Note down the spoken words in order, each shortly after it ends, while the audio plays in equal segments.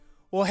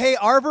Well, hey,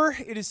 Arbor,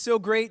 it is so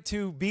great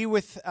to be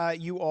with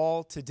you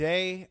all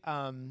today.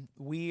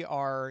 We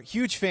are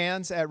huge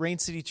fans at Rain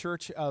City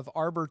Church of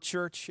Arbor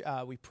Church.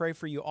 We pray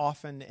for you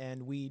often,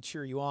 and we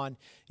cheer you on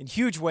in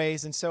huge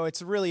ways. And so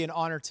it's really an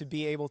honor to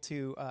be able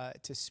to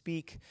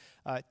speak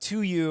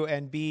to you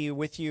and be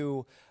with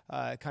you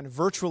kind of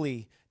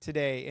virtually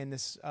today in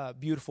this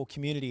beautiful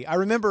community. I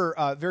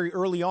remember very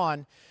early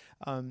on,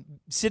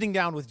 sitting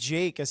down with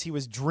Jake as he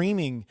was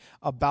dreaming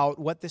about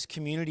what this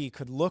community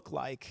could look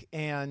like.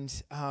 And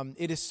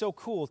it is so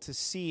cool to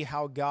see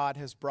how God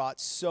has brought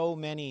so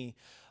many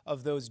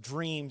of those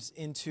dreams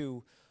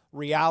into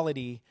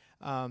reality.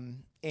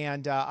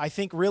 I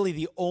think really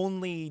the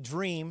only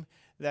dream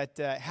that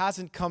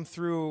hasn't come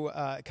true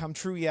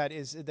yet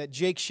is that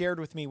Jake shared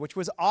with me, which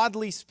was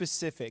oddly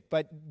specific,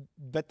 but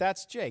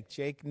that's Jake.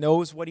 Jake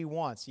knows what he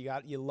wants.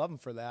 You love him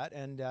for that.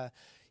 And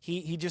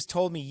He just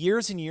told me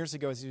years and years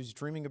ago as he was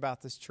dreaming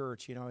about this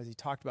church, as he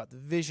talked about the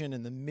vision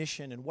and the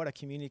mission and what a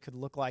community could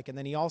look like. And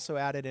then he also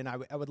added, and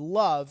I would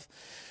love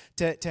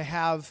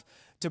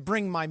to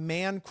bring my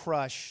man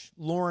crush,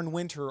 Lauren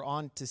Winter,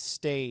 onto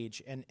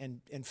stage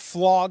and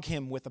flog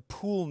him with a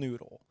pool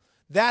noodle.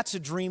 That's a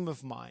dream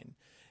of mine.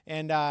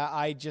 And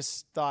I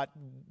just thought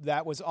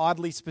that was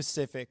oddly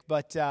specific.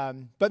 But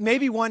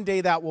maybe one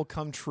day that will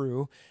come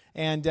true.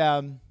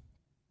 And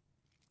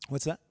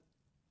what's that?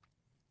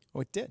 Oh,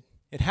 it did.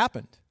 It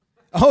happened.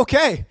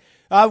 Okay.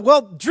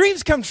 Well,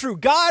 dreams come true.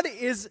 God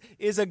is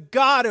a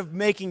God of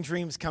making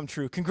dreams come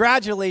true.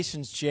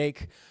 Congratulations,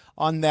 Jake,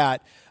 on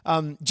that.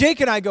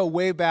 Jake and I go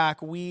way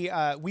back. We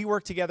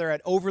worked together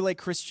at Overlake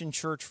Christian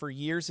Church for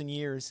years and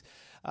years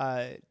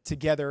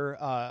together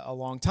a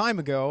long time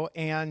ago.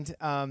 And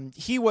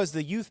he was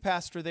the youth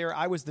pastor there.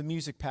 I was the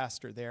music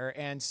pastor there.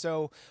 And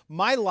so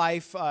my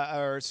life,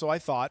 or so I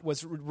thought,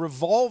 was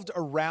revolved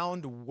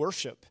around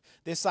worship.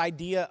 This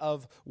idea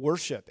of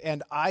worship.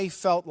 And I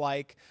felt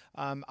like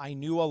I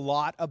knew a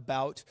lot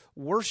about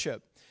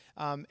worship.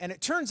 And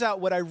it turns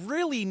out what I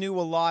really knew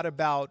a lot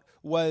about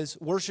was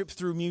worship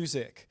through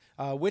music,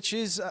 which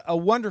is a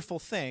wonderful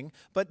thing,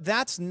 but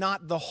that's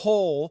not the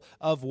whole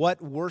of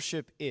what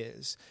worship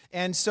is.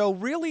 And so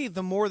really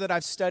the more that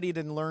I've studied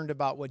and learned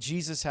about what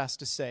Jesus has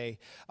to say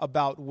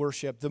about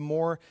worship, the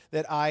more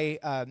that I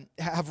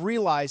have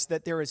realized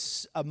that there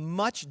is a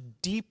much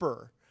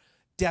deeper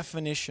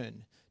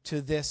definition to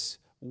this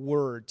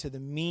word, to the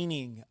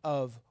meaning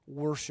of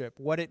worship,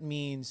 what it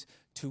means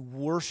to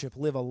worship,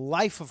 live a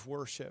life of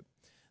worship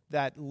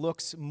that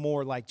looks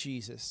more like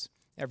Jesus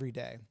every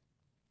day.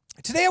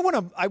 Today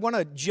I want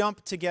to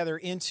jump together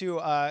into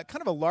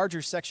kind of a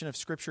larger section of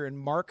Scripture in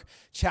Mark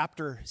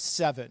chapter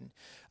 7.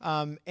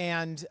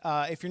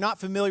 If you're not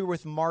familiar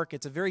with Mark,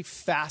 it's a very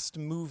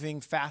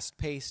fast-moving,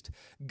 fast-paced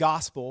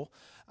gospel.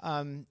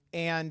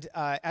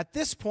 At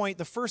this point,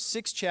 the first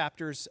 6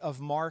 chapters of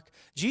Mark,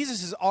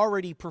 Jesus has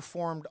already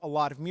performed a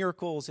lot of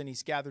miracles, and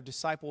he's gathered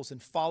disciples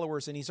and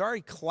followers, and he's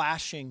already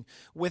clashing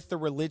with the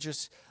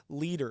religious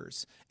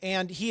leaders.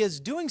 And he is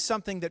doing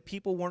something that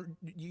people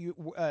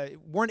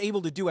weren't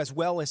able to do as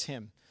well as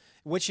him,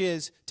 which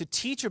is to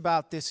teach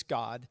about this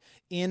God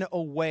in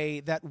a way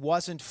that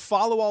wasn't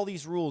follow all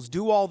these rules,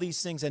 do all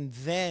these things, and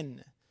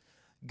then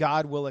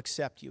God will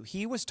accept you.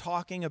 He was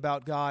talking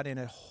about God in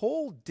a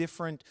whole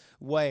different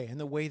way, in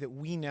the way that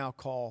we now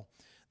call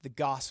the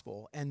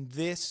gospel. And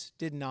this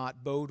did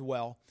not bode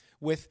well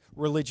with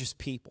religious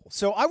people.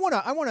 So I want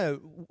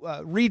to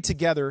read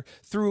together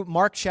through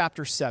Mark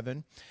chapter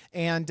 7,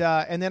 and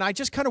then I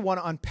just kind of want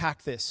to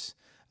unpack this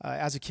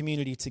as a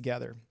community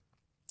together.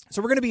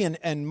 So we're going to be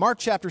in Mark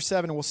chapter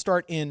 7, and we'll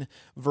start in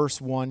verse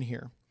 1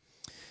 here.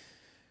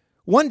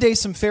 One day,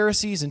 some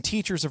Pharisees and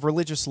teachers of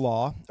religious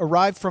law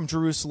arrived from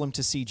Jerusalem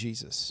to see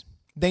Jesus.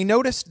 They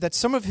noticed that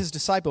some of his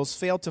disciples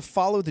failed to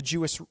follow the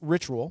Jewish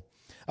ritual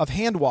of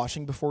hand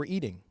washing before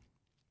eating.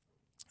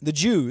 The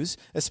Jews,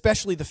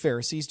 especially the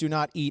Pharisees, do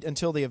not eat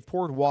until they have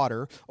poured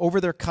water over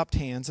their cupped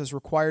hands as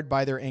required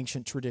by their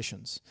ancient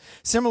traditions.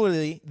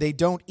 Similarly, they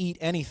don't eat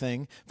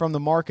anything from the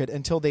market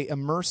until they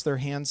immerse their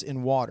hands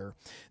in water.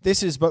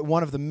 This is but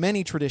one of the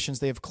many traditions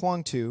they have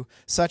clung to,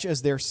 such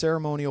as their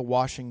ceremonial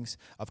washings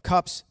of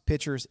cups,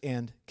 pitchers,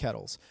 and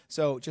kettles.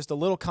 So just a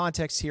little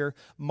context here.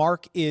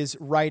 Mark is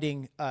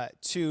writing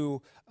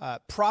to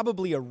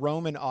probably a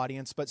Roman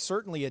audience, but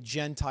certainly a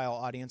Gentile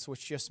audience,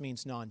 which just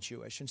means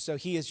non-Jewish. And so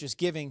he is just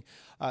giving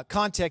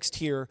context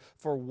here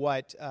for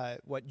what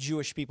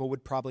Jewish people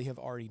would probably have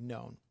already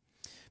known.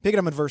 Pick it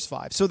up in verse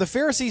 5. So the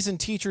Pharisees and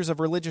teachers of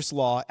religious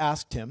law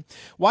asked him,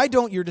 "Why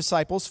don't your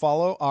disciples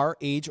follow our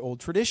age-old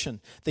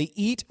tradition? They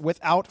eat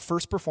without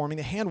first performing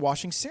the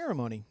hand-washing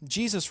ceremony."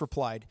 Jesus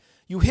replied,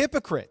 "You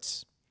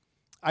hypocrites!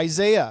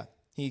 Isaiah,"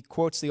 he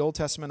quotes the Old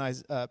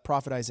Testament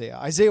prophet Isaiah.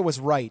 "Isaiah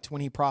was right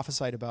when he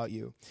prophesied about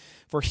you.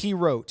 For he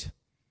wrote,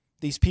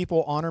 'These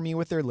people honor me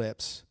with their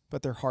lips,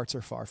 but their hearts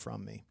are far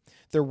from me.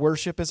 Their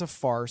worship is a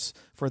farce,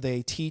 for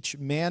they teach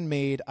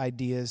man-made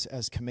ideas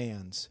as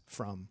commands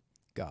from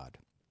God.'"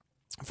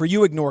 For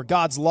you ignore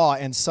God's law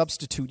and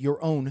substitute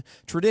your own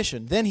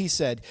tradition. Then he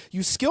said,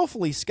 you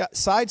skillfully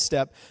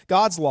sidestep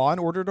God's law in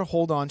order to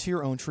hold on to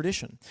your own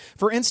tradition.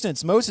 For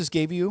instance, Moses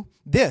gave you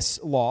this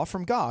law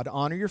from God: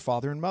 honor your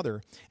father and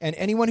mother, and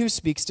anyone who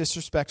speaks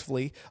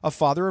disrespectfully of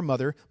father or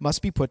mother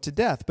must be put to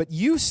death. But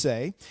you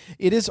say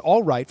it is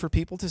all right for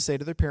people to say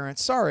to their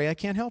parents, sorry, I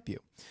can't help you,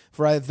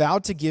 for I have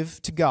vowed to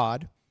give to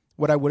God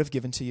what I would have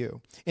given to you.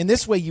 In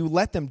this way, you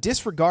let them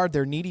disregard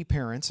their needy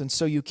parents, and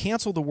so you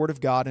cancel the word of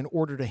God in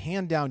order to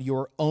hand down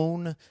your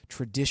own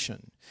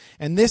tradition.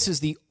 And this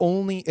is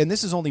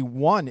only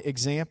one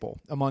example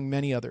among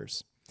many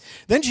others.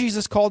 Then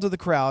Jesus called to the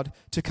crowd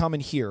to come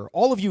and hear.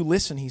 All of you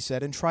listen, he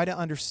said, and try to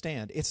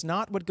understand. It's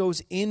not what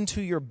goes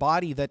into your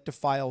body that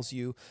defiles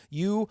you.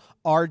 You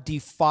are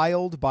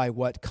defiled by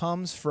what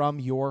comes from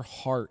your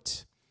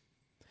heart.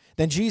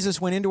 Then Jesus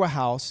went into a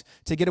house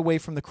to get away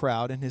from the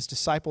crowd, and his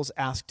disciples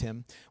asked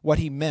him what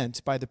he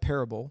meant by the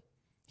parable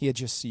he had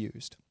just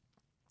used.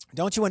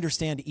 Don't you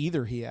understand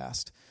either, he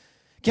asked.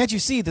 Can't you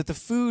see that the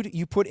food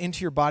you put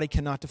into your body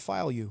cannot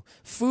defile you?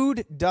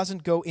 Food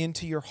doesn't go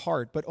into your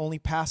heart, but only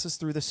passes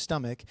through the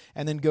stomach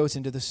and then goes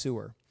into the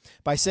sewer.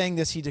 By saying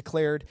this, he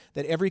declared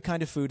that every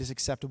kind of food is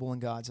acceptable in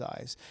God's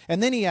eyes.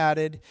 And then he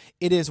added,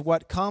 it is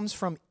what comes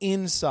from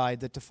inside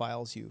that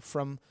defiles you.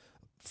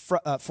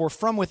 For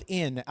from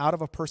within, out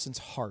of a person's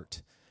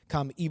heart,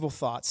 come evil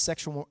thoughts,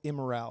 sexual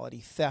immorality,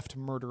 theft,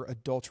 murder,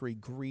 adultery,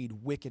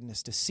 greed,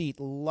 wickedness, deceit,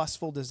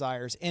 lustful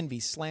desires, envy,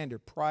 slander,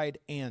 pride,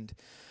 and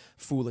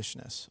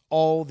foolishness.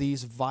 All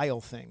these vile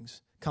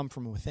things come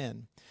from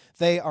within.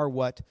 They are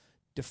what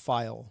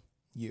defile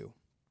you.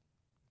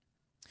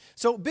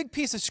 So, big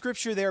piece of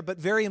scripture there, but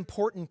very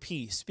important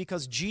piece,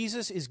 because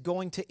Jesus is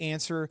going to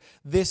answer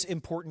this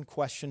important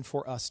question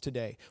for us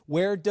today.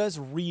 Where does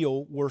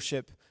real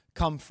worship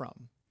come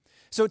from?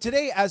 So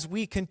today, as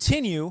we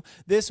continue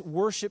this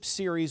worship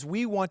series,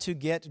 we want to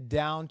get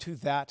down to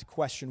that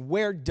question.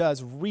 Where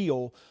does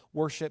real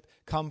worship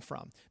come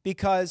from?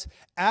 Because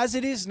as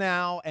it is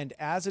now and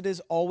as it has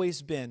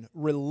always been,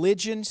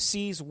 religion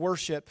sees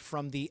worship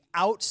from the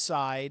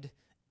outside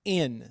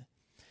in.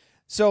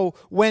 So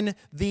when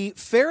the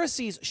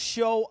Pharisees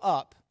show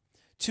up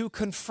to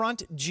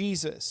confront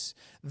Jesus,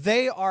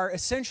 they are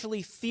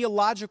essentially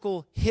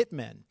theological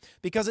hitmen,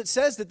 because it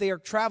says that they are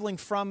traveling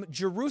from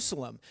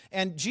Jerusalem.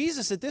 And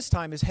Jesus at this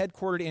time is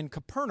headquartered in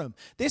Capernaum.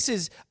 This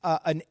is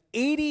an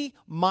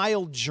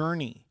 80-mile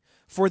journey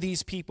for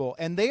these people,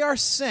 and they are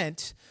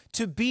sent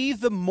to be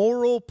the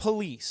moral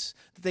police.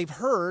 They've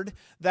heard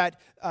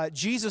that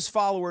Jesus'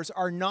 followers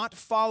are not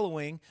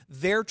following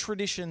their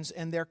traditions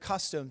and their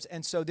customs,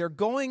 and so they're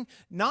going,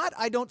 not,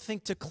 I don't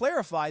think, to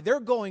clarify,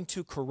 they're going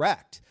to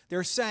correct.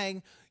 They're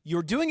saying,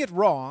 you're doing it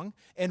wrong,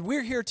 and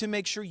we're here to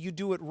make sure you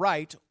do it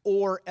right,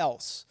 or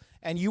else.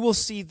 And you will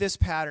see this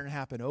pattern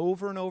happen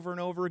over and over and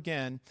over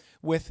again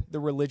with the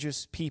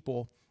religious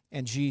people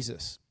and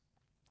Jesus.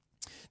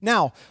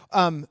 Now,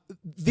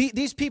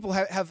 these people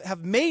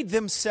have made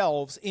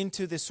themselves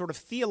into this sort of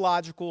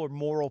theological or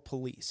moral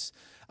police.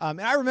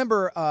 And I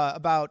remember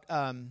about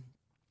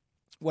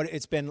what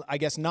it's been, I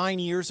guess, 9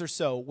 years or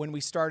so when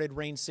we started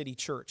Rain City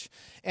Church.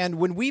 And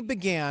when we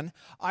began,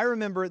 I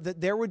remember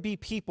that there would be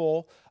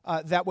people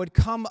that would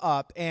come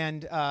up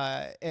and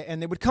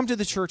they would come to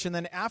the church, and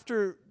then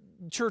after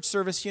church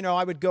service,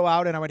 I would go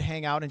out and I would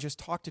hang out and just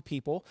talk to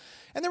people.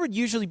 And there would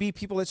usually be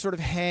people that sort of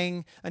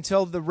hang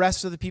until the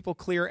rest of the people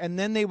clear, and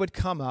then they would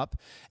come up.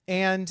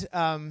 And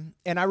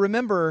I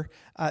remember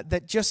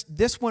that just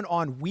this went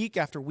on week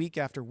after week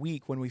after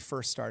week when we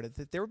first started,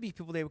 that there would be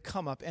people, they would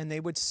come up and they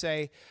would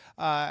say,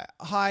 hi,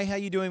 how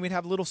you doing? We'd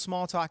have a little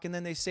small talk, and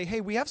then they'd say, hey,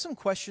 we have some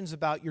questions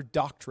about your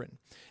doctrine.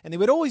 And they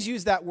would always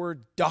use that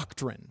word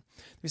doctrine.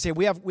 We say,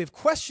 we have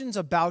questions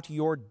about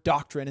your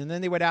doctrine. And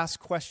then they would ask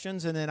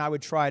questions, and then I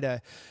would try to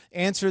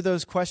answer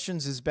those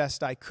questions as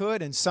best I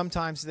could. And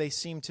sometimes they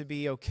seemed to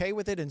be okay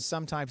with it, and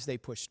sometimes they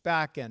pushed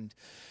back. And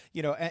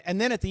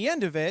then at the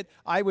end of it,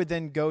 I would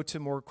then go to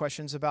more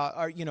questions about,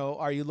 are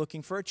you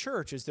looking for a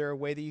church? Is there a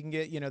way that you can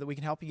get, that we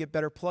can help you get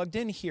better plugged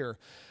in here?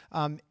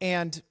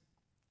 And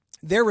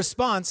their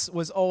response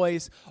was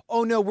always,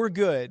 oh, no, we're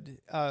good.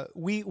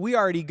 We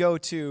already go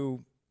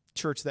to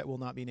church that will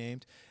not be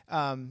named.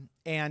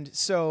 And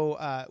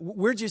so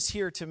we're just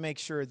here to make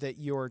sure that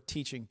you're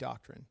teaching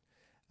doctrine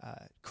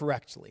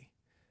correctly.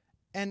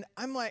 And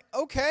I'm like,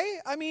 okay,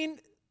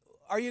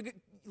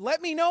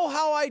 let me know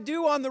how I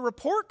do on the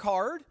report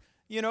card.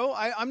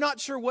 I'm not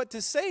sure what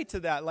to say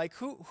to that. Like,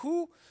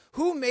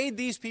 who made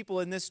these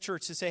people in this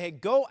church to say, hey,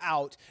 go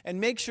out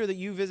and make sure that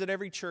you visit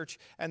every church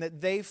and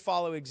that they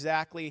follow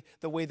exactly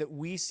the way that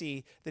we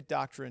see that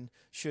doctrine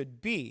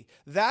should be?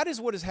 That is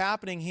what is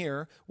happening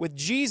here with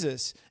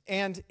Jesus.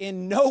 And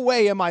in no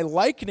way am I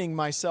likening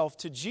myself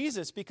to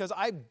Jesus, because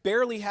I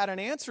barely had an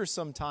answer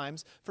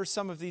sometimes for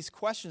some of these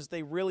questions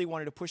they really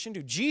wanted to push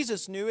into.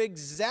 Jesus knew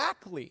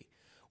exactly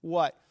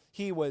what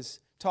he was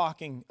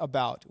talking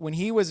about when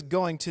he was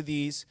going to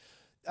these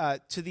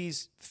to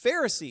these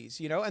Pharisees,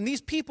 and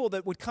these people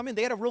that would come in,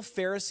 they had a real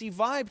Pharisee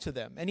vibe to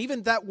them. And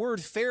even that word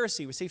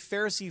Pharisee, we say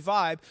Pharisee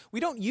vibe, we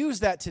don't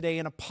use that today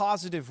in a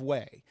positive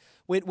way.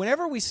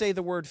 Whenever we say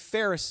the word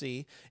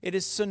Pharisee, it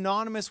is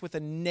synonymous with a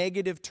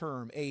negative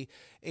term, a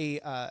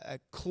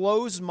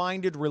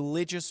closed-minded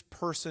religious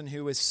person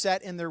who is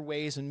set in their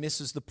ways and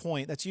misses the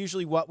point. That's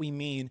usually what we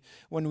mean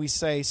when we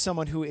say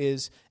someone who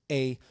is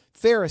a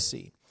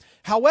Pharisee.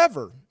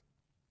 However,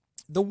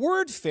 the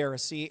word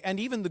Pharisee and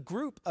even the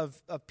group of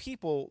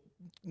people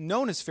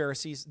known as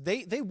Pharisees,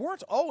 they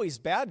weren't always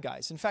bad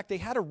guys. In fact, they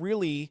had a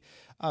really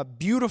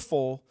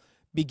beautiful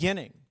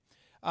beginning.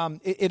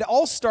 It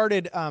all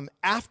started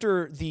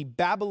after the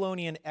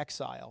Babylonian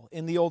exile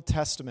in the Old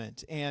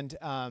Testament. And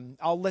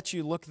I'll let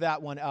you look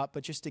that one up,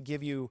 but just to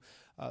give you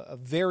a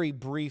very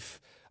brief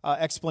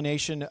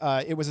explanation,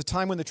 it was a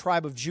time when the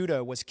tribe of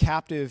Judah was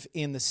captive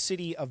in the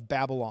city of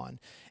Babylon.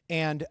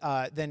 And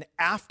then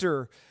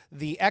after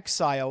the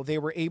exile, they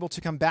were able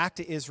to come back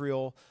to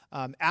Israel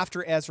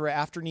after Ezra,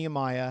 after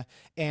Nehemiah.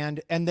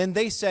 And then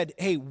they said,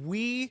 hey,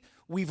 we've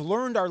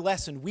learned our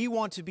lesson. We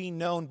want to be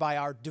known by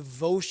our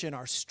devotion,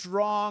 our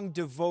strong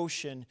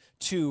devotion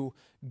to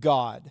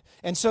God.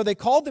 And so they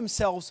called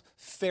themselves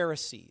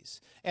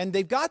Pharisees. And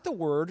they've got the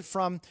word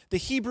from the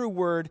Hebrew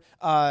word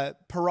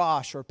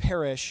parash or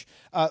perish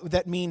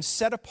that means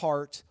set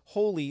apart,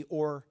 holy,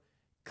 or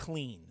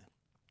clean.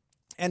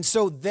 And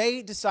so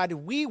they decided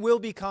we will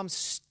become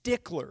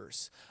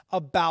sticklers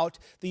about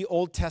the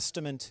Old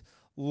Testament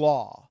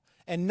law.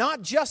 And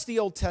not just the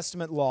Old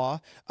Testament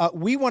law,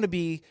 we want to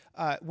be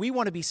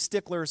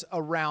sticklers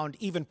around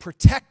even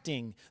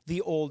protecting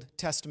the Old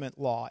Testament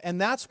law. And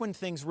that's when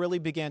things really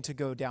began to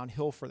go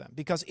downhill for them.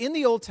 Because in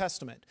the Old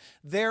Testament,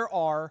 there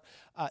are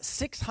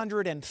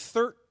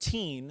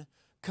 613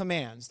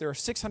 commands. There are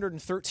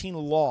 613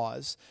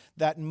 laws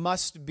that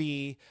must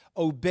be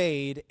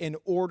obeyed in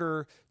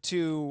order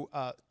to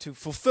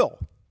fulfill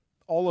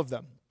all of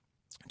them,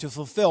 to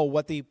fulfill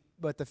what the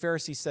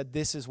Pharisees said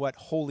this is what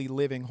holy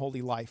living,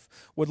 holy life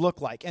would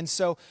look like. And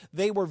so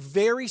they were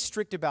very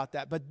strict about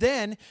that. But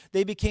then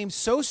they became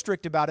so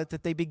strict about it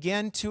that they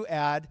began to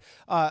add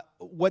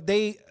what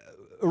they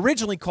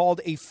originally called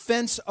a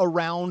fence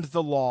around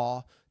the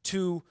law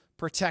to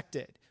protect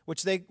it,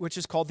 which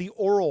is called the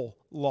oral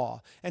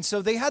law. And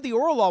so they had the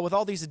oral law with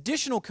all these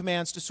additional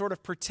commands to sort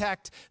of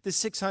protect the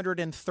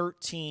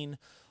 613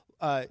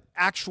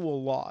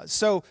 actual laws.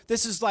 So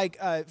this is like,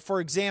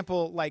 for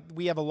example, like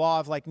we have a law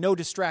of like no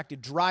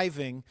distracted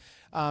driving.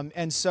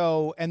 And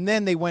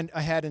then they went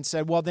ahead and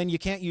said, well, then you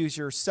can't use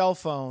your cell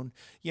phone,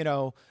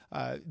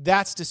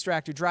 that's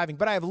distracted driving.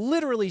 But I have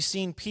literally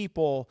seen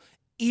people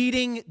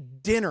eating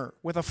dinner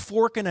with a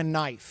fork and a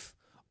knife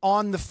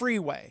on the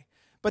freeway.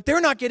 But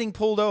they're not getting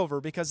pulled over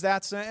because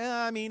that's,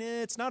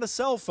 it's not a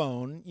cell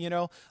phone,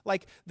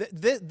 Like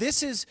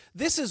this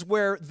is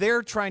where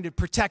they're trying to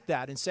protect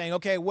that and saying,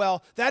 okay,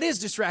 well, that is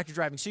distracted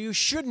driving. So you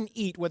shouldn't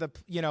eat with a,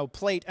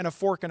 plate and a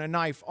fork and a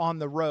knife on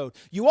the road.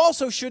 You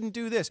also shouldn't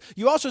do this.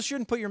 You also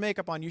shouldn't put your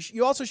makeup on.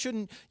 You also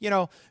shouldn't,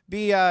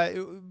 be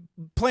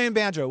playing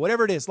banjo,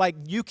 whatever it is. Like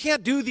you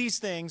can't do these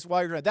things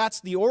while you're driving. That's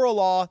the oral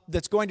law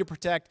that's going to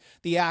protect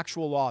the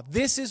actual law.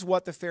 This is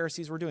what the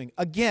Pharisees were doing.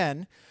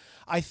 Again,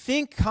 I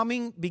think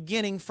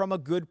beginning from a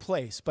good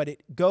place, but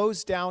it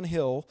goes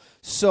downhill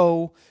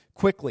so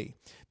quickly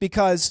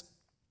because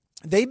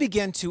they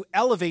begin to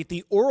elevate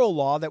the oral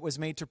law that was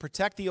made to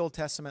protect the Old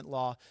Testament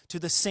law to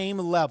the same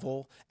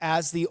level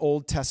as the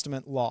Old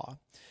Testament law.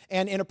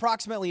 And in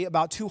approximately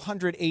about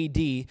 200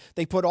 AD,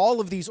 they put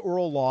all of these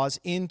oral laws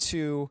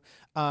into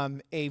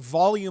a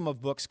volume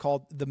of books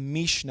called the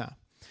Mishnah.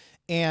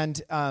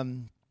 And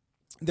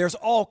there's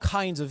all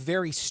kinds of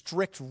very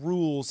strict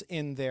rules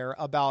in there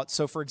about,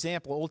 so for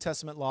example, Old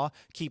Testament law,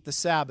 keep the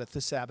Sabbath.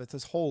 The Sabbath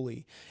is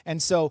holy.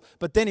 And so,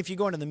 but then if you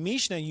go into the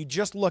Mishnah and you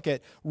just look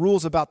at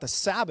rules about the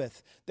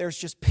Sabbath, there's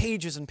just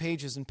pages and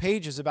pages and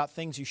pages about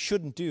things you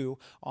shouldn't do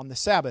on the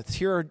Sabbath.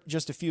 Here are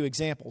just a few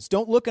examples.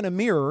 Don't look in a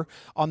mirror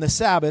on the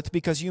Sabbath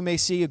because you may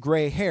see a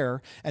gray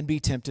hair and be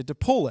tempted to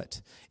pull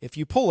it. If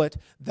you pull it,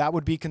 that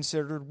would be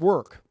considered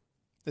work.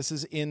 This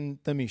is in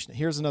the Mishnah.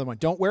 Here's another one.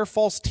 Don't wear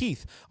false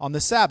teeth on the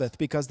Sabbath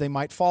because they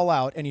might fall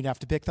out and you'd have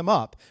to pick them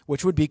up,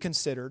 which would be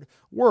considered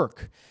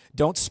work.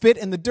 Don't spit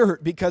in the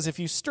dirt because if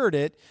you stirred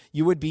it,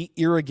 you would be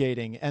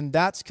irrigating, and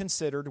that's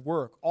considered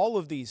work. All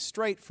of these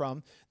straight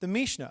from the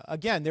Mishnah.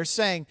 Again, they're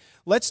saying,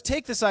 let's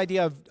take this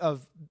idea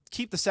of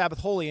keep the Sabbath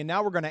holy, and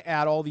now we're going to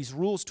add all these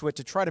rules to it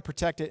to try to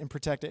protect it and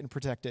protect it and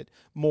protect it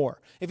more.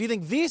 If you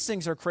think these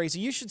things are crazy,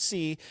 you should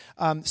see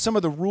some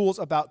of the rules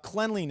about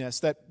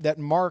cleanliness that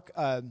Mark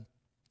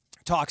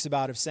talks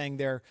about, of saying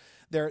their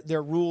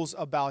rules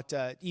about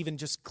even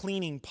just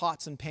cleaning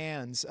pots and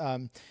pans,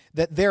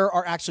 that there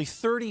are actually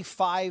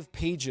 35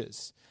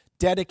 pages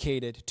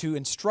dedicated to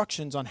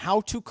instructions on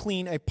how to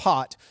clean a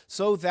pot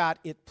so that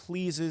it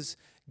pleases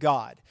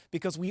God.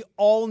 Because we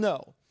all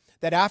know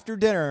that after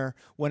dinner,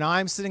 when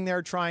I'm sitting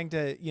there trying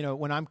to,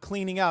 when I'm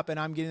cleaning up and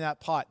I'm getting that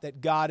pot,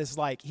 that God is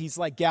like, he's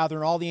like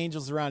gathering all the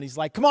angels around. He's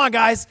like, come on,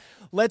 guys,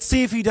 let's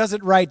see if he does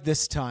it right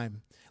this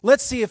time.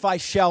 Let's see if I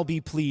shall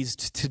be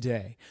pleased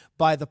today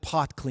by the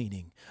pot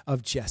cleaning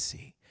of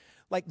Jesse.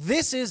 Like,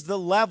 this is the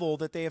level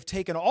that they have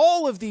taken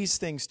all of these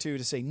things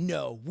to say,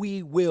 no,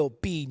 we will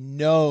be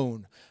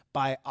known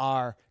by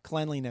our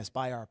cleanliness,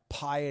 by our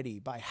piety,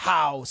 by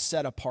how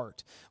set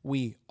apart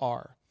we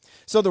are.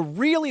 So the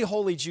really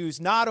holy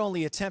Jews not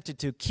only attempted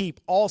to keep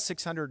all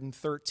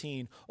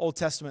 613 Old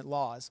Testament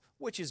laws,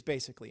 which is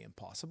basically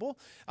impossible,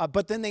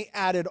 but then they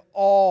added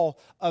all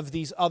of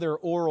these other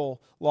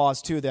oral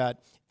laws to that,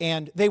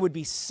 and they would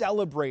be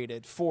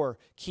celebrated for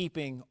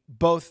keeping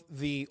both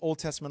the Old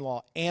Testament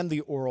law and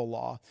the oral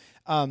law.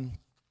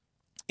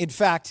 In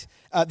fact,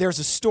 there's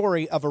a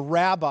story of a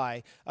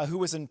rabbi who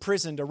was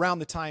imprisoned around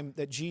the time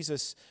that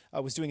Jesus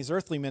was doing his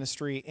earthly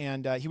ministry,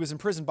 and he was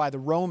imprisoned by the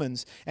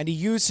Romans, and he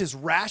used his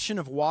ration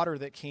of water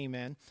that came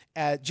in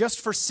just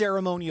for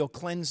ceremonial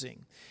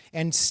cleansing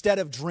instead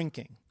of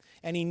drinking,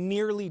 and he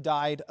nearly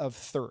died of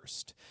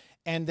thirst.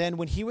 And then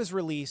when he was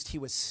released, he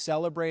was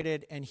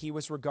celebrated, and he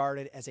was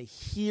regarded as a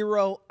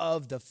hero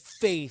of the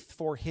faith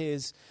for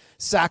his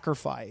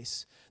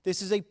sacrifice.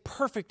 This is a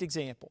perfect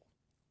example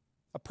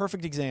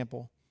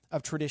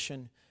of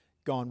tradition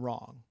gone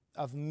wrong,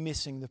 of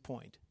missing the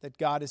point, that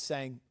God is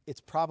saying it's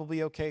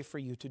probably okay for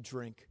you to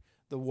drink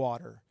the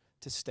water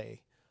to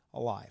stay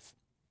alive.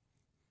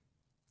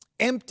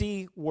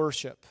 Empty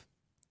worship,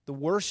 the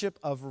worship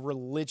of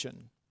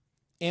religion,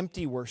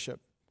 empty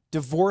worship,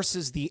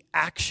 divorces the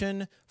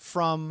action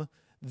from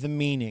the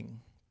meaning.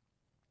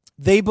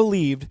 They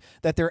believed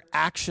that their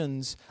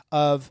actions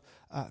of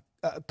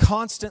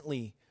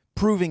constantly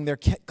proving their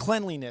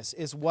cleanliness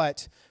is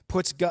what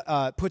puts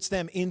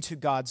them into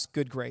God's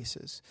good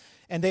graces.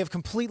 And they have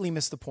completely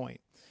missed the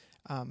point.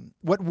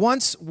 What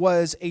once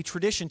was a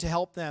tradition to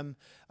help them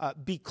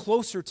be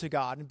closer to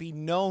God and be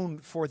known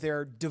for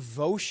their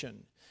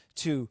devotion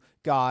to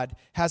God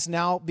has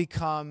now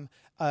become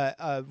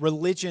a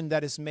religion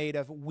that is made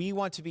of, we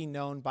want to be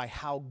known by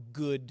how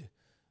good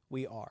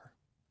we are,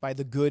 by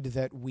the good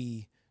that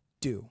we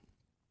do.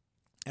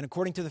 And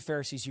according to the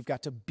Pharisees, you've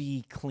got to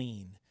be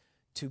clean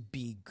to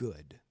be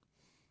good.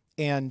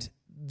 And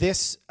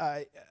this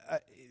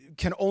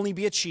can only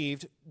be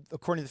achieved,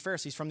 according to the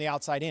Pharisees, from the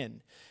outside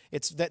in.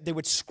 It's that they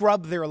would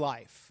scrub their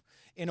life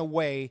in a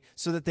way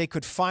so that they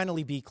could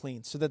finally be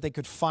clean, so that they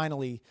could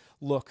finally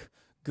look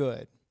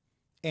good.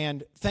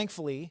 And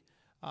thankfully,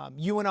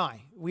 you and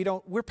I,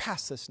 we're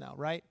past this now,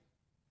 right?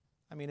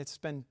 I mean, it's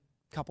been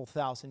a couple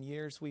thousand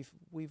years. We've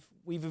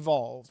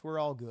evolved. We're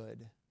all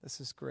good. This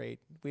is great.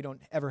 We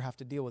don't ever have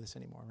to deal with this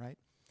anymore, right?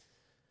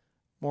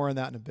 More on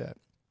that in a bit.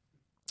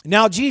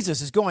 Now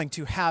Jesus is going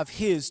to have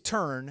his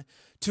turn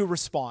to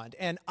respond.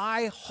 And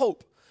I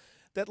hope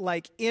that,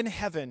 like, in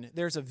heaven,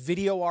 there's a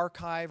video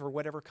archive or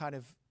whatever kind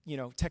of,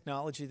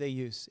 technology they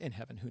use in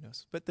heaven, who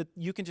knows. But that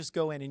you can just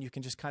go in and you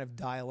can just kind of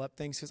dial up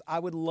things, because I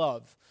would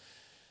love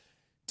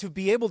to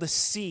be able to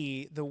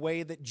see the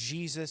way that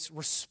Jesus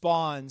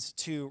responds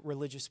to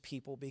religious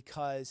people,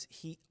 because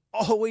he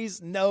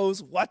always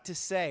knows what to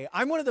say.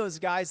 I'm one of those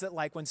guys that,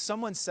 like, when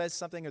someone says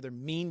something or they're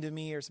mean to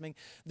me or something,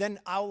 then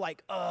I'll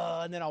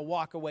and then I'll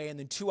walk away, and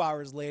then 2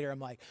 hours later I'm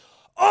like,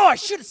 oh, I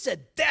should have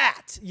said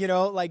that.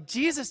 Like,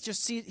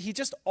 Jesus he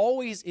just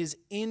always is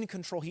in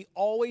control. He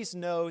always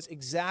knows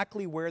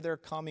exactly where they're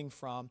coming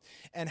from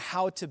and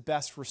how to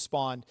best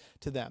respond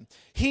to them.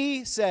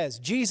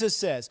 Jesus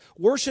says,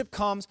 worship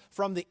comes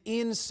from the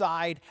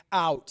inside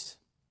out.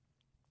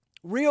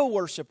 Real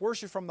worship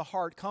from the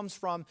heart, comes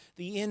from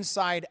the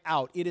inside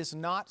out. It is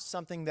not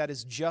something that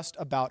is just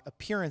about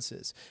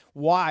appearances.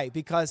 Why?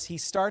 Because he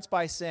starts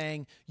by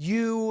saying,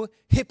 you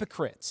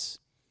hypocrites.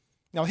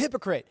 Now,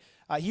 hypocrite,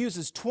 he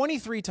uses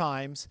 23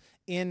 times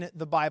in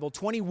the Bible.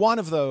 21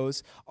 of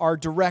those are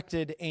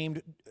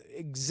aimed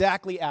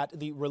exactly at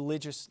the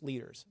religious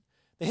leaders.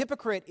 The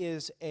hypocrite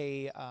is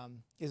a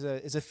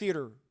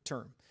theater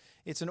term.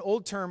 It's an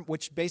old term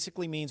which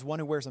basically means one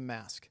who wears a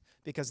mask,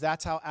 because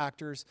that's how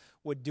actors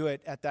would do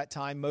it at that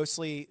time.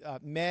 Mostly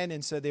men,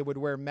 and so they would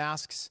wear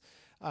masks.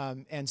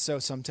 And so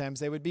sometimes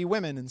they would be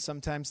women, and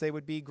sometimes they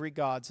would be Greek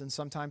gods, and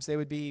sometimes they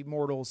would be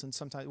mortals, and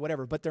sometimes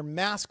whatever. But their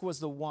mask was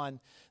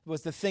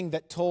the thing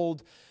that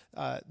told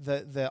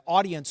the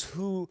audience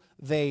who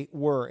they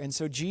were. And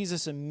so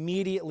Jesus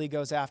immediately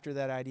goes after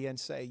that idea and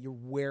say, you're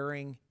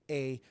wearing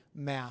a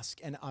mask,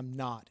 and I'm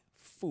not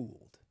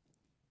fooled.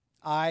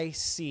 I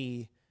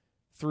see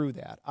through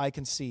that. I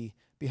can see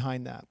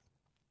behind that.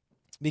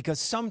 Because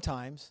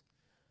sometimes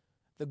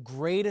the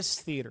greatest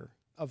theater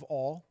of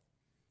all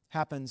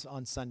happens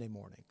on Sunday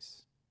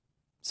mornings.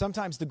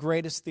 Sometimes the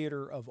greatest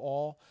theater of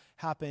all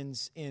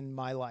happens in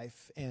my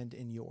life and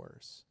in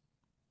yours,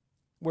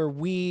 where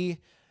we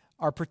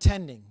are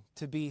pretending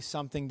to be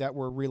something that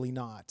we're really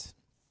not,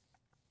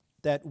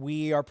 that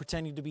we are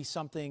pretending to be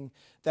something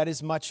that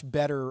is much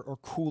better or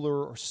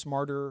cooler or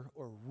smarter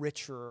or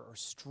richer or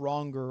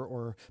stronger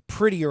or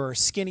prettier or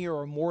skinnier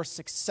or more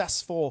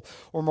successful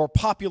or more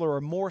popular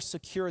or more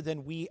secure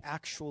than we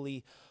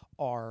actually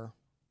are.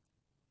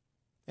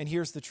 And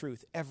here's the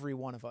truth. Every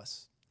one of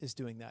us is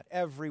doing that.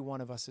 Every one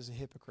of us is a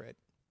hypocrite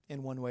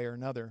in one way or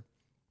another.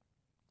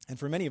 And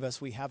for many of us,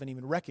 we haven't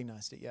even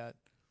recognized it yet.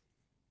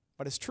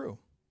 But it's true.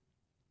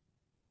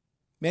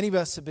 Many of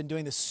us have been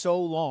doing this so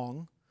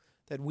long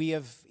that we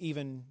have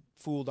even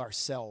fooled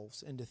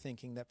ourselves into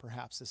thinking that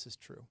perhaps this is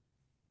true.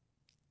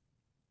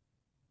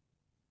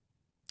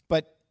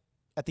 But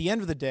at the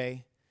end of the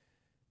day,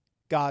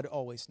 God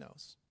always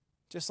knows.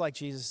 Just like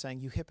Jesus saying,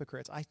 you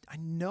hypocrites, I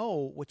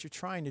know what you're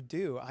trying to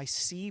do. I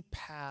see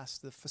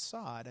past the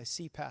facade. I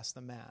see past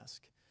the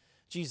mask.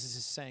 Jesus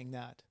is saying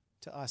that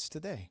to us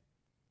today.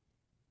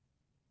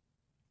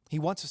 He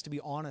wants us to be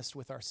honest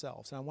with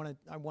ourselves. And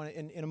I want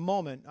to in a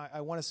moment,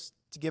 I want us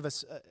to give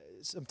us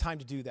some time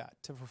to do that,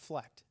 to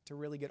reflect, to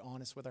really get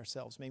honest with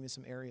ourselves, maybe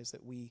some areas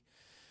that we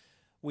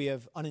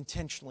have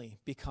unintentionally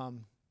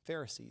become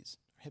Pharisees,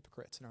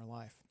 hypocrites in our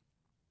life.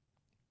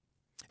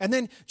 And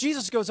then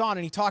Jesus goes on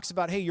and he talks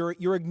about, hey,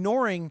 you're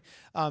ignoring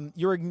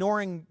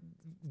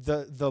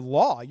the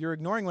law. You're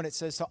ignoring when it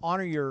says to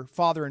honor your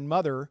father and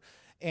mother.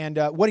 And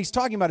what he's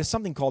talking about is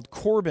something called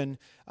Corban.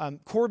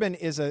 Corban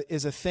is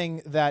a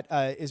thing that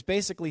is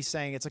basically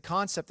saying, it's a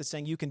concept that's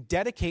saying you can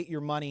dedicate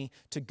your money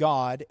to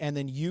God and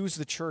then use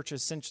the church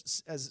as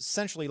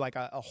essentially like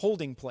a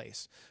holding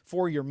place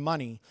for your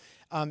money.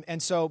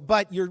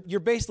 But you're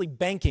basically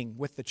banking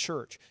with the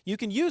church. You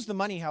can use the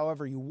money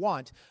however you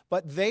want,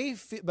 but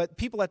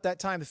people at that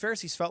time, the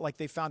Pharisees, felt like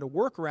they found a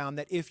workaround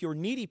that if your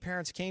needy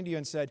parents came to you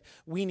and said,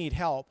 we need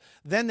help,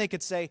 then they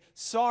could say,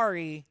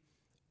 sorry,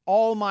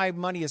 all my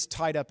money is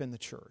tied up in the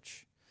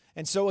church.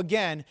 And so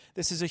again,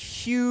 this is a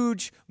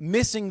huge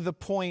missing the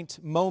point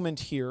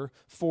moment here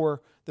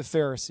for the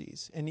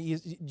Pharisees. And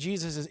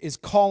Jesus is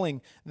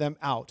calling them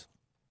out.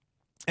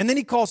 And then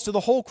he calls to the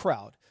whole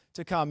crowd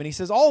to come. And he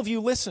says, all of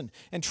you listen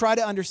and try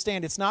to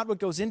understand. It's not what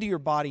goes into your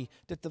body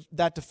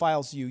that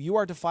defiles you. You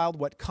are defiled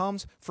what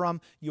comes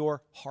from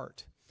your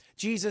heart.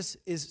 Jesus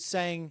is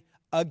saying,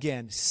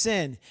 again,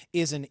 sin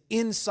is an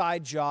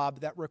inside job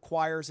that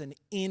requires an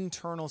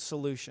internal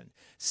solution.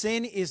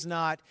 Sin is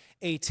not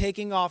a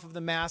taking off of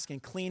the mask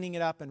and cleaning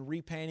it up and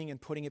repainting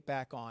and putting it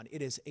back on.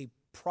 It is a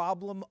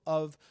problem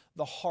of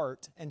the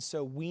heart, and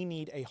so we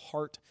need a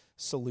heart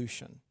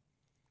solution.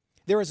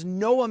 There is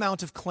no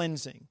amount of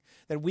cleansing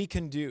that we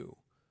can do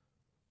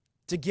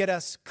to get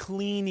us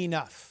clean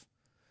enough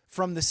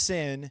from the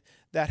sin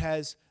that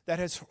has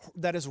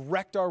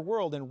wrecked our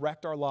world and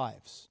wrecked our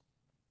lives.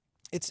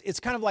 It's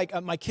kind of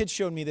like my kids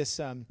showed me this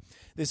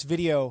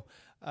video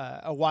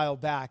a while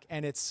back,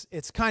 and it's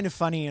kind of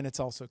funny and it's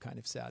also kind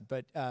of sad,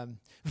 but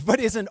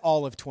isn't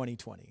all of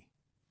 2020.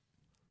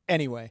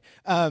 Anyway,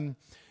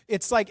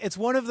 it's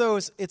one of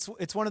those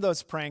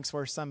pranks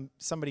where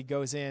somebody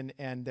goes in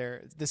and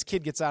this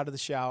kid gets out of the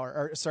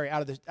shower,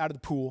 out of the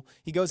pool.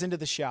 He goes into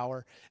the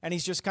shower and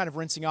he's just kind of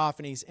rinsing off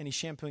and he's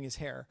shampooing his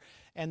hair,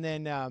 and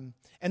then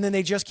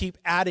they just keep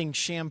adding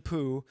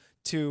shampoo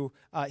to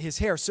his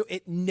hair, so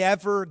it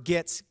never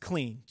gets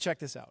clean. Check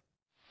this out.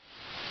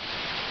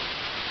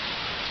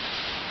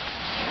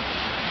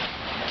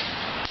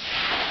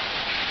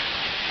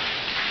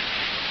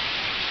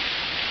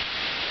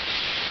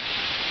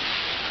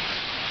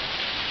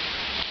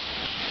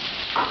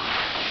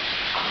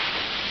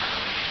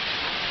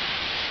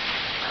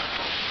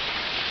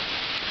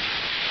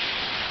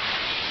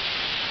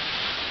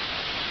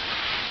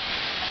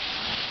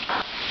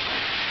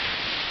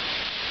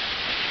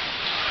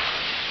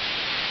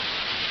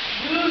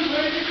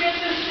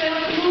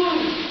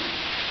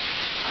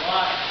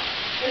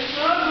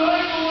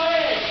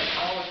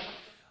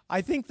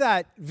 I think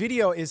that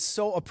video is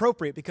so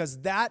appropriate because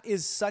that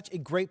is such a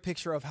great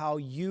picture of how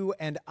you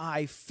and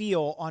I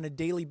feel on a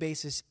daily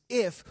basis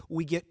if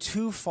we get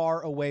too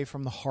far away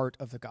from the heart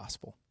of the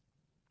gospel.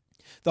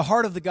 The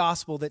heart of the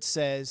gospel that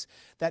says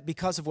that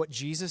because of what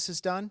Jesus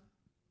has done,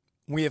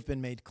 we have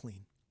been made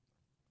clean.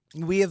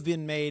 We have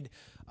been made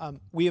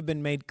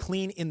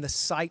clean in the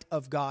sight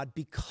of God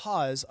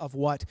because of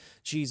what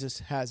Jesus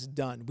has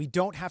done. We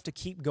don't have to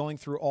keep going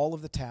through all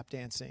of the tap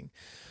dancing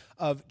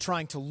of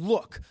trying to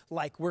look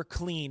like we're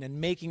clean and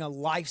making a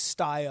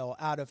lifestyle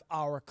out of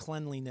our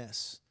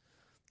cleanliness.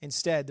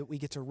 Instead, that we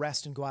get to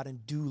rest and go out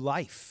and do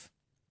life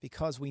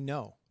because we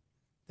know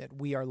that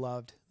we are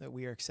loved, that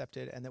we are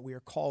accepted, and that we are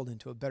called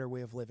into a better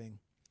way of living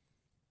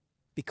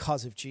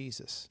because of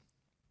Jesus.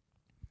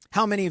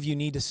 How many of you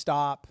need to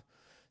stop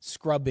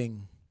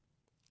scrubbing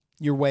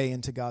your way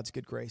into God's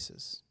good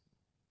graces?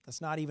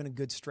 That's not even a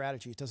good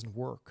strategy. It doesn't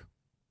work.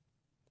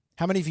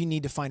 How many of you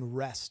need to find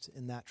rest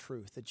in that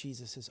truth that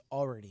Jesus has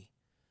already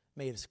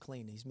made us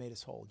clean? He's made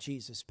us whole.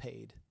 Jesus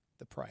paid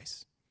the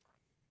price.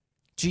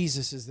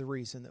 Jesus is the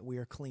reason that we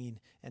are clean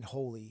and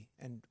holy,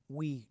 and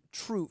we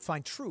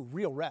find true,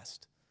 real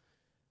rest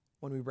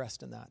when we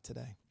rest in that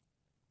today.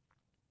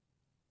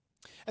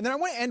 And then I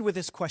want to end with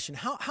this question.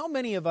 How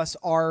many of us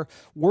are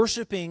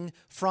worshiping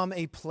from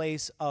a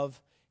place of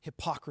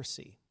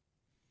hypocrisy?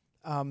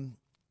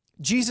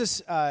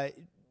 Jesus,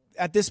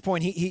 at this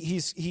point,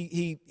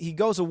 he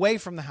goes away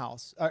from the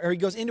house, or he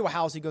goes into a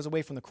house. He goes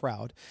away from the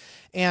crowd,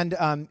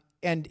 and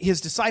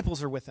his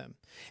disciples are with him.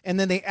 And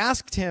then they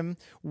asked him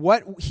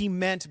what he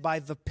meant by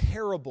the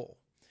parable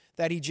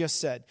that he just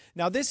said.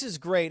 Now, this is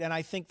great, and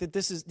I think that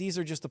these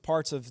are just the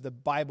parts of the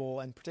Bible,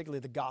 and particularly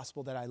the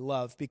gospel, that I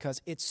love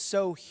because it's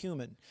so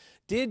human.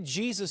 Did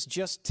Jesus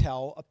just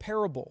tell a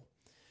parable?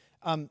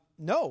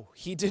 No,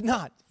 he did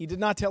not. He did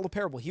not tell a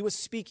parable. He was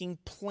speaking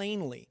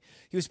plainly.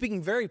 He was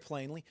speaking very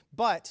plainly,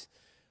 but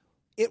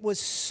it was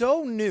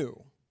so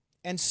new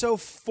and so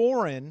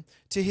foreign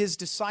to his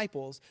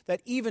disciples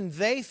that even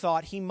they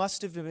thought he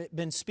must have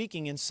been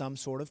speaking in some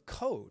sort of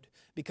code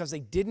because they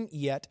didn't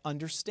yet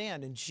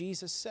understand. And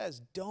Jesus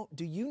says, do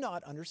you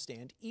not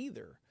understand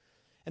either?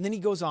 And then he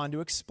goes on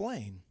to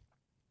explain.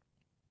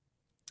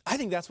 I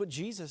think that's what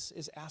Jesus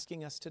is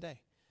asking us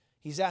today.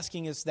 He's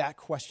asking us that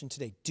question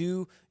today.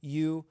 Do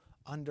you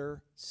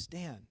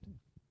understand?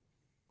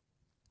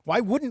 Why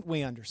wouldn't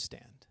we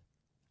understand?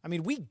 I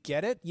mean, we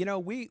get it. You know,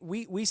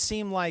 we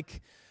seem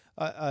like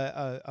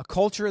a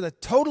culture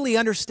that totally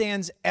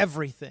understands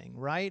everything,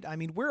 right? I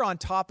mean, we're on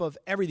top of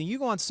everything. You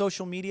go on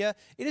social media,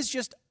 it is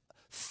just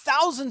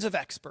thousands of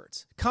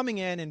experts coming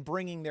in and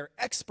bringing their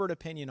expert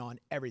opinion on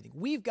everything.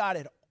 We've got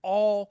it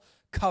all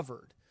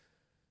covered.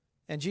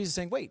 And Jesus is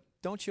saying, wait,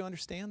 don't you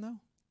understand though?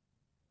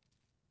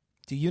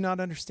 Do you not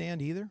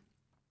understand either?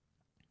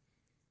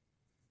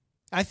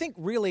 I think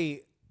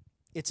really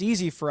it's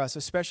easy for us,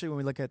 especially when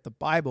we look at the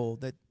Bible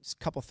that's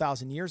a couple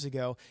thousand years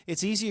ago,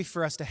 it's easy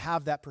for us to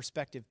have that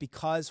perspective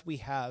because we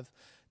have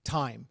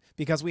time,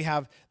 because we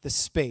have the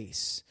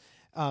space.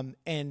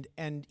 And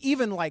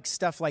even like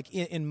stuff like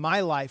in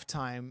my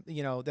lifetime,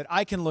 you know, that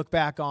I can look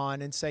back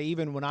on and say,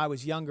 even when I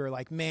was younger,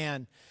 like,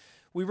 man,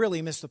 we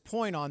really missed the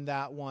point on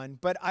that one.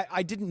 But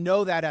I didn't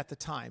know that at the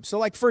time. So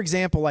like, for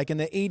example, like in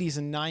the 80s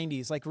and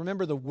 90s, like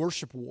remember the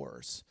worship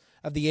wars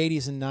of the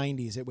 80s and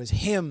 90s. It was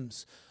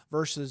hymns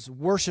versus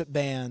worship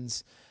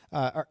bands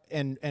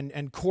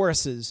and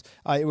choruses.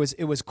 It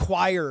was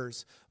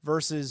choirs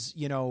versus,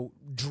 you know,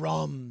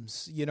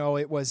 drums. You know,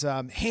 it was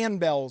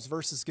handbells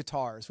versus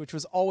guitars, which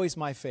was always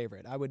my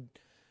favorite.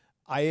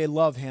 I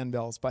love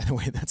handbells, by the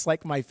way. That's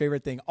like my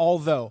favorite thing.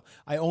 Although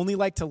I only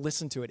like to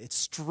listen to it. It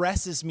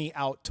stresses me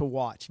out to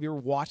watch. Have you ever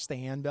watched the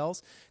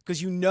handbells?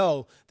 Because you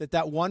know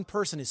that one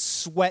person is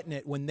sweating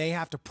it when they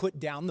have to put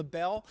down the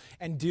bell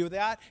and do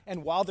that.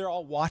 And while they're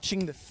all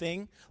watching the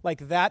thing,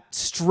 like that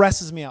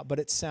stresses me out. But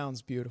it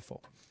sounds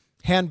beautiful.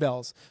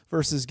 Handbells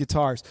versus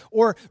guitars.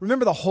 Or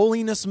remember the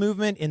holiness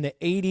movement in the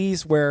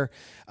 80s where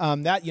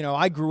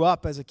I grew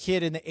up as a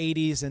kid in the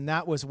 80s, and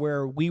that was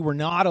where we were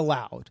not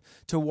allowed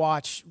to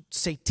watch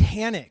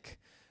satanic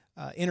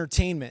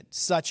entertainment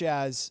such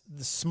as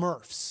the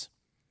Smurfs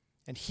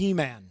and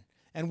He-Man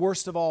and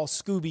worst of all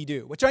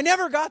Scooby-Doo, which I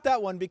never got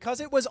that one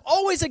because it was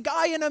always a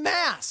guy in a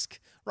mask,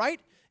 right?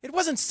 It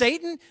wasn't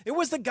Satan. It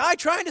was the guy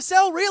trying to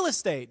sell real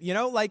estate, you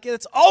know, like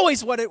it's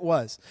always what it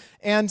was.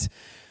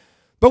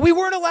 But we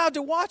weren't allowed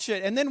to watch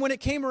it. And then when it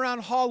came around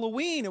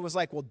Halloween, it was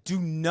like, well, do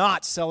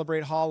not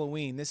celebrate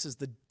Halloween. This is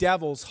the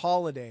devil's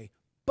holiday.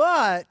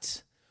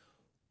 But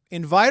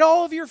invite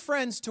all of your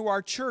friends to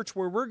our church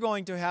where we're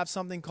going to have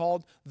something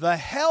called the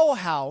Hell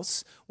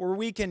House, where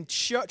we can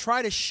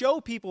try to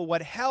show people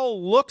what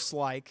hell looks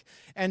like,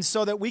 and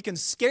so that we can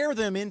scare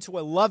them into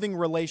a loving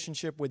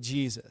relationship with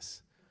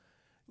Jesus.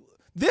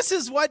 This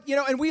is what, you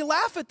know, and we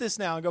laugh at this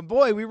now and go,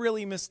 boy, we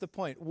really missed the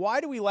point. Why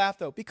do we laugh,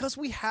 though? Because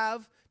we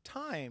have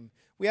time.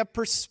 We have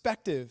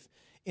perspective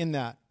in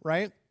that,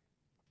 right?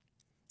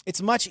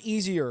 It's much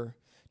easier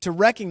to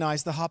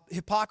recognize the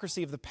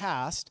hypocrisy of the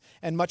past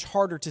and much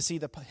harder to see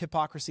the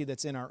hypocrisy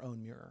that's in our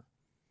own mirror.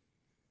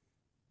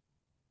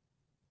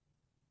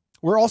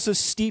 We're also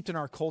steeped in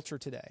our culture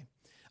today.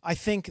 I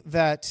think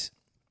that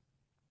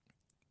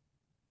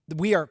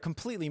we are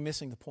completely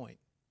missing the point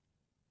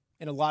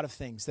in a lot of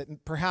things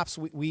that perhaps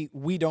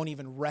we don't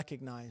even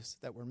recognize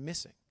that we're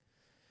missing.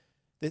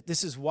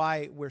 This is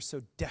why we're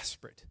so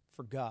desperate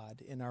for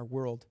God in our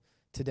world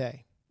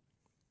today.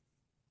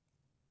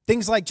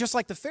 Things like, just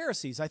like the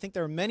Pharisees, I think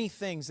there are many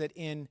things that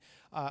in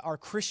our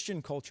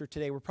Christian culture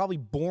today were probably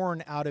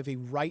born out of a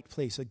right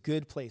place, a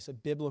good place, a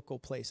biblical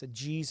place, a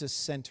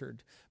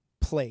Jesus-centered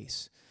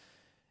place.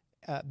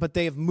 But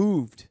they have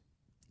moved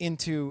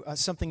into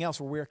something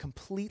else where we are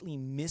completely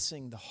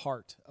missing the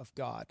heart of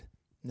God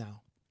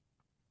now.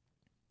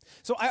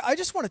 So I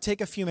just want to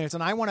take a few minutes,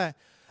 and I want to,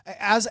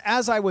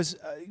 as I was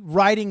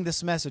writing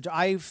this message,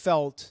 I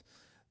felt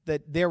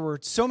that there were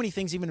so many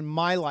things even in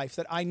my life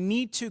that I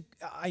need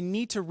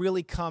to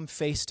really come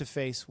face to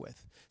face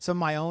with. Some of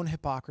my own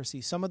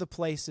hypocrisy, some of the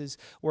places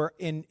where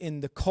in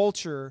the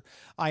culture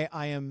I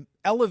am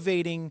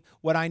elevating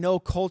what I know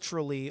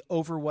culturally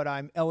over what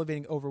I'm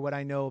elevating over what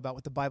I know about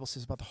what the Bible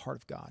says about the heart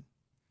of God.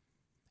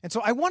 And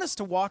so I want us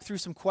to walk through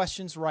some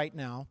questions right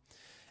now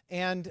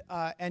and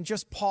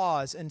just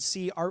pause and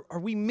see, are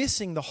we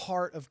missing the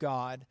heart of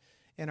God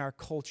in our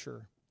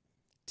culture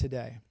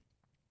today?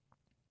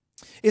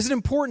 Is it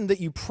important that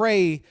you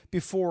pray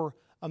before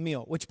a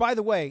meal? Which, by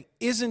the way,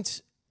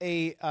 isn't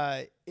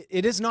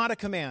it is not a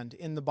command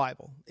in the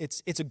Bible.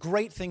 It's a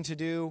great thing to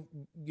do,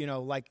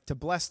 like to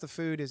bless the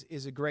food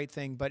is a great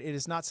thing, but it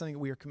is not something that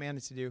we are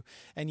commanded to do.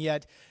 And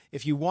yet,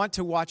 if you want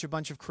to watch a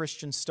bunch of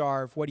Christians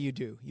starve, what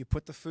do? You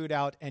put the food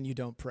out and you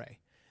don't pray.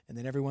 And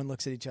then everyone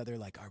looks at each other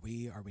like, are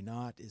we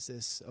not? Is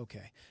this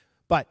okay?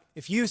 But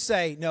if you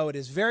say, no, it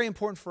is very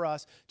important for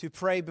us to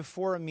pray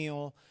before a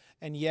meal,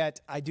 and yet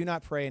I do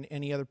not pray in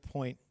any other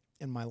point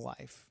in my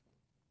life.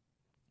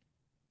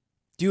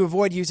 Do you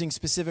avoid using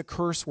specific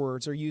curse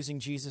words or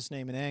using Jesus'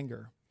 name in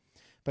anger,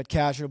 but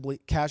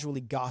casually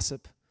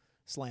gossip,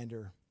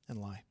 slander, and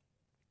lie?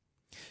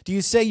 Do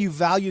you say you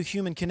value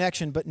human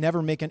connection but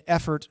never make an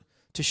effort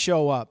to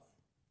show up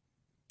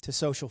to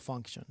social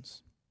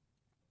functions?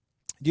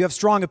 Do you have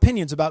strong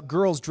opinions about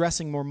girls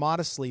dressing more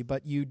modestly,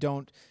 but you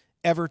don't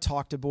ever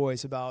talk to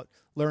boys about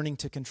learning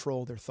to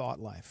control their thought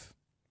life?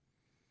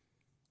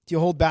 Do you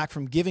hold back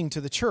from giving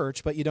to the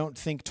church, but you don't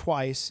think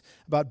twice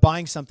about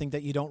buying something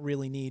that you don't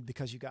really need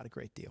because you got a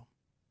great deal?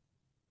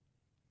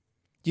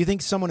 Do you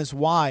think someone is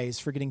wise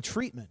for getting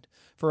treatment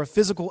for a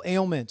physical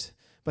ailment,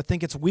 but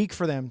think it's weak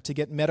for them to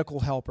get medical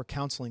help or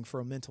counseling for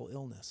a mental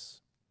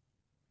illness?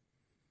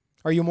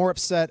 Are you more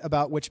upset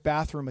about which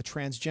bathroom a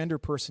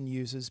transgender person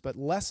uses, but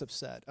less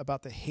upset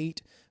about the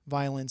hate,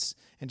 violence,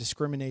 and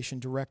discrimination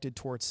directed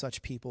towards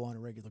such people on a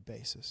regular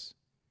basis?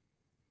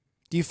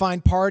 Do you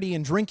find party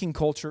and drinking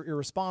culture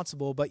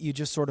irresponsible, but you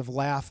just sort of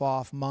laugh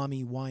off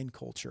mommy wine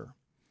culture?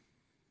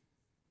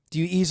 Do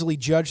you easily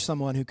judge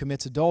someone who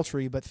commits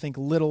adultery, but think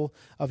little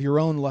of your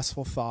own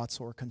lustful thoughts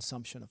or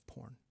consumption of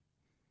porn?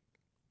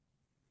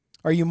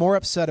 Are you more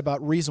upset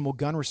about reasonable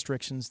gun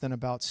restrictions than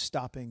about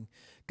stopping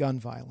gun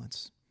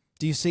violence?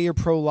 Do you say you're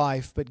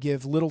pro-life but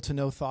give little to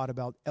no thought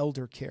about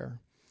elder care?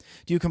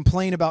 Do you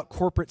complain about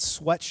corporate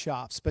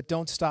sweatshops but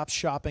don't stop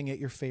shopping at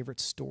your favorite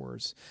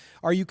stores?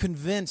 Are you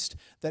convinced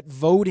that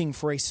voting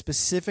for a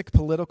specific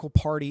political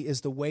party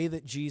is the way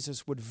that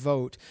Jesus would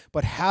vote,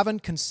 but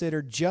haven't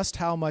considered just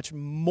how much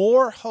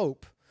more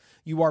hope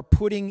you are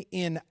putting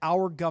in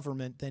our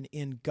government than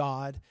in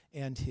God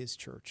and His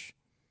church?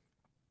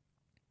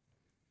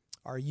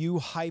 Are you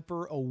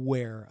hyper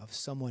aware of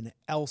someone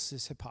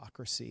else's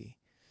hypocrisy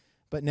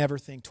but never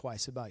think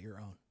twice about your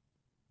own?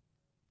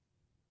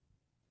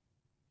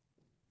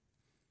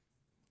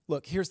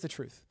 Look, here's the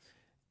truth.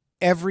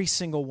 Every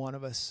single one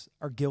of us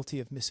are guilty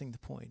of missing the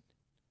point.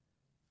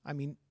 I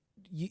mean,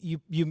 you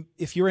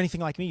if you're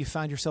anything like me, you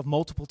found yourself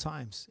multiple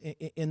times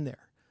in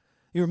there.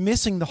 You're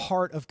missing the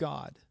heart of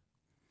God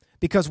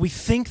because we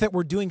think that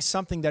we're doing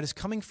something that is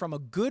coming from a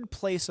good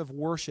place of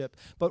worship,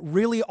 but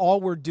really all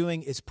we're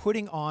doing is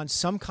putting on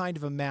some kind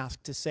of a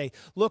mask to say,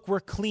 look, we're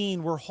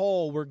clean, we're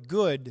whole, we're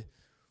good.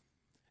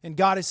 And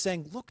God is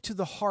saying, look to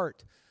the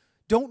heart.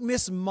 Don't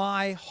miss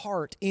my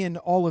heart in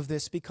all of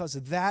this, because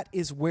that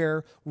is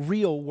where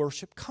real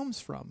worship comes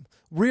from.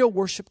 Real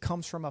worship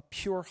comes from a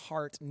pure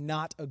heart,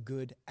 not a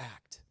good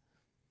act.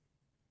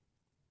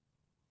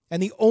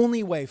 And the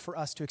only way for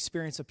us to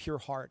experience a pure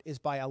heart is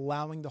by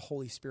allowing the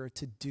Holy Spirit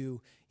to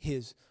do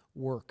His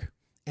work.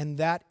 And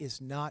that is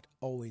not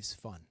always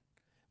fun,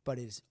 but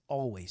it is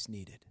always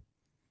needed.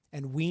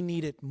 And we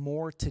need it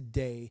more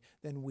today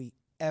than we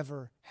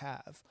ever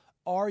have.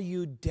 Are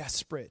you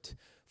desperate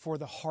for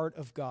the heart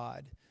of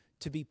God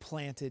to be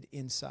planted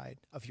inside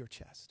of your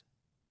chest?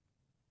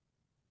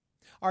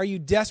 Are you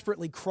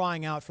desperately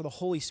crying out for the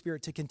Holy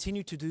Spirit to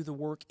continue to do the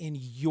work in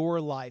your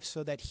life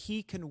so that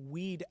He can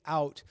weed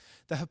out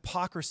the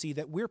hypocrisy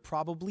that we're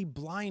probably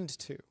blind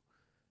to?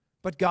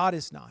 But God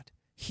is not.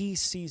 He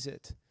sees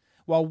it.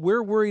 While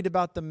we're worried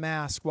about the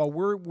mask, while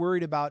we're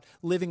worried about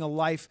living a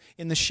life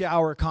in the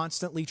shower,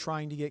 constantly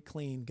trying to get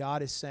clean,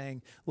 God is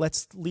saying,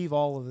 let's leave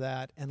all of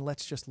that and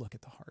let's just look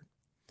at the heart.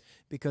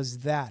 Because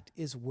that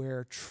is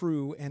where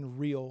true and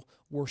real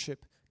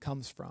worship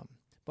comes from.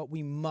 But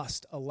we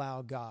must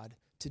allow God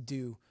to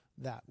do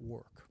that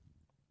work.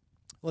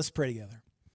 Let's pray together.